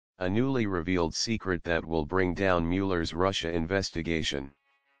A newly revealed secret that will bring down Mueller's Russia investigation.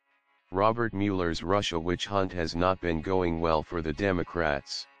 Robert Mueller's Russia witch hunt has not been going well for the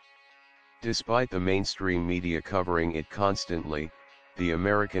Democrats. Despite the mainstream media covering it constantly, the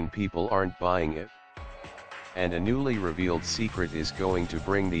American people aren't buying it. And a newly revealed secret is going to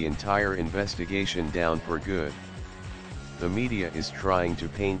bring the entire investigation down for good. The media is trying to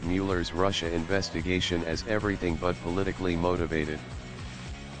paint Mueller's Russia investigation as everything but politically motivated.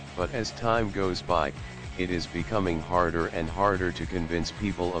 But as time goes by, it is becoming harder and harder to convince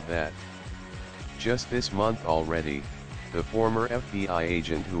people of that. Just this month already, the former FBI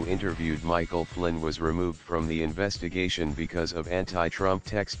agent who interviewed Michael Flynn was removed from the investigation because of anti-Trump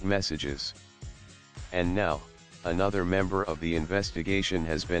text messages. And now, another member of the investigation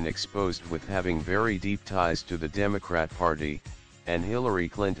has been exposed with having very deep ties to the Democrat Party, and Hillary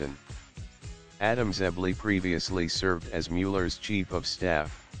Clinton. Adam Zebley previously served as Mueller's chief of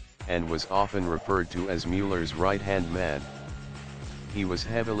staff, and was often referred to as Mueller's right-hand man. He was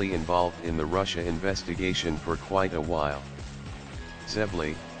heavily involved in the Russia investigation for quite a while.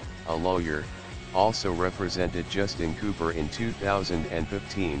 Zebley, a lawyer, also represented Justin Cooper in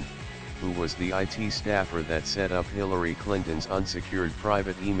 2015, who was the IT staffer that set up Hillary Clinton's unsecured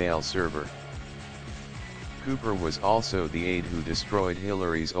private email server. Cooper was also the aide who destroyed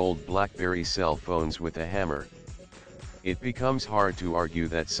Hillary's old BlackBerry cell phones with a hammer. It becomes hard to argue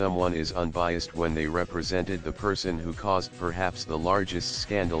that someone is unbiased when they represented the person who caused perhaps the largest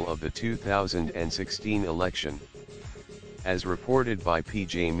scandal of the 2016 election. As reported by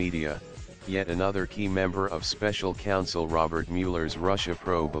PJ Media, yet another key member of Special Counsel Robert Mueller's Russia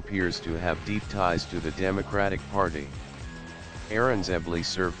probe appears to have deep ties to the Democratic Party. Aaron Zebley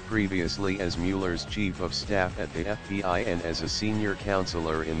served previously as Mueller's chief of staff at the FBI and as a senior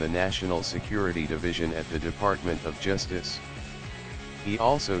counselor in the National Security Division at the Department of Justice. He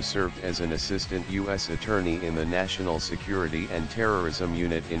also served as an assistant U.S. attorney in the National Security and Terrorism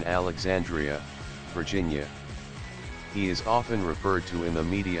Unit in Alexandria, Virginia. He is often referred to in the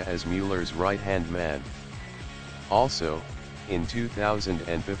media as Mueller's right-hand man. Also, in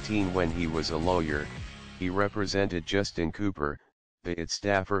 2015 when he was a lawyer, he represented Justin Cooper, the IT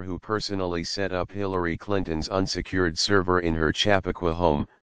staffer who personally set up Hillary Clinton's unsecured server in her Chappaqua home,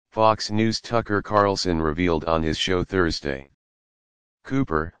 Fox News' Tucker Carlson revealed on his show Thursday.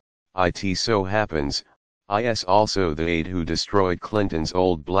 Cooper, it so happens, is also the aide who destroyed Clinton's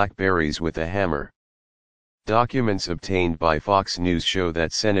old BlackBerries with a hammer. Documents obtained by Fox News show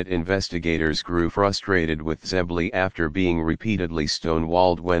that Senate investigators grew frustrated with Zebley after being repeatedly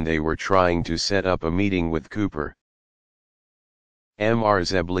stonewalled when they were trying to set up a meeting with Cooper. Mr.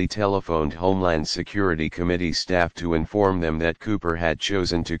 Zebley telephoned Homeland Security Committee staff to inform them that Cooper had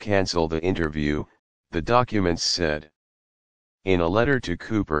chosen to cancel the interview, the documents said. In a letter to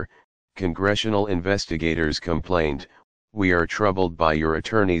Cooper, congressional investigators complained, "We are troubled by your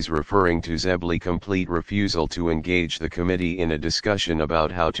attorneys referring to Zebley's complete refusal to engage the committee in a discussion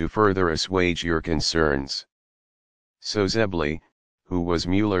about how to further assuage your concerns." So Zebley, who was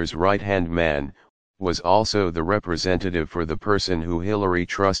Mueller's right-hand man, was also the representative for the person who Hillary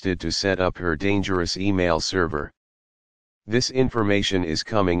trusted to set up her dangerous email server. This information is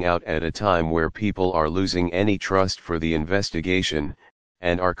coming out at a time where people are losing any trust for the investigation,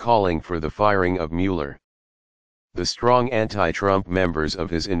 and are calling for the firing of Mueller. The strong anti-Trump members of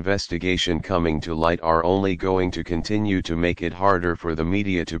his investigation coming to light are only going to continue to make it harder for the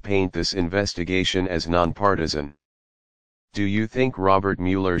media to paint this investigation as nonpartisan. Do you think Robert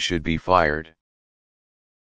Mueller should be fired?